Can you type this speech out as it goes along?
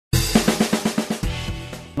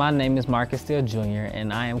My name is Marcus Steele Jr.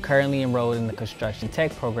 and I am currently enrolled in the Construction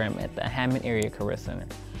Tech program at the Hammond Area Career Center.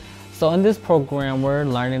 So in this program, we're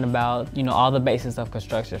learning about, all the basics of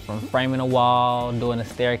construction, from framing a wall, doing a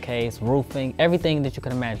staircase, roofing, everything that you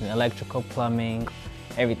can imagine, electrical, plumbing,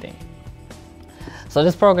 everything. So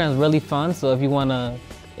this program is really fun, so if you want to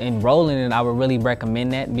enroll in it, I would really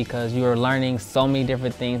recommend that, because you're learning so many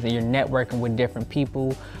different things and you're networking with different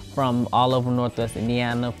people from all over Northwest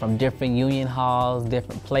Indiana, from different union halls,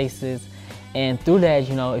 different places. And through that,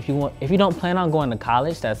 if you don't plan on going to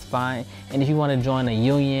college, that's fine. And if you want to join a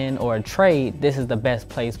union or a trade, this is the best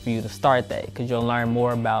place for you to start that, because you'll learn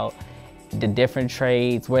more about the different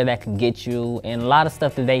trades, where that can get you, and a lot of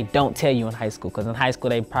stuff that they don't tell you in high school, because in high school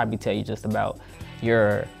they probably tell you just about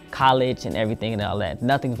your college and everything and all that.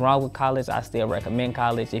 Nothing's wrong with college. I still recommend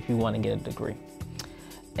college if you want to get a degree.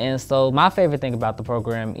 And so my favorite thing about the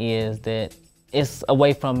program is that it's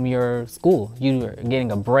away from your school. You're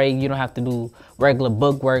getting a break. You don't have to do regular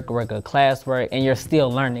book work, regular class work, and you're still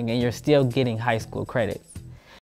learning and you're still getting high school credit.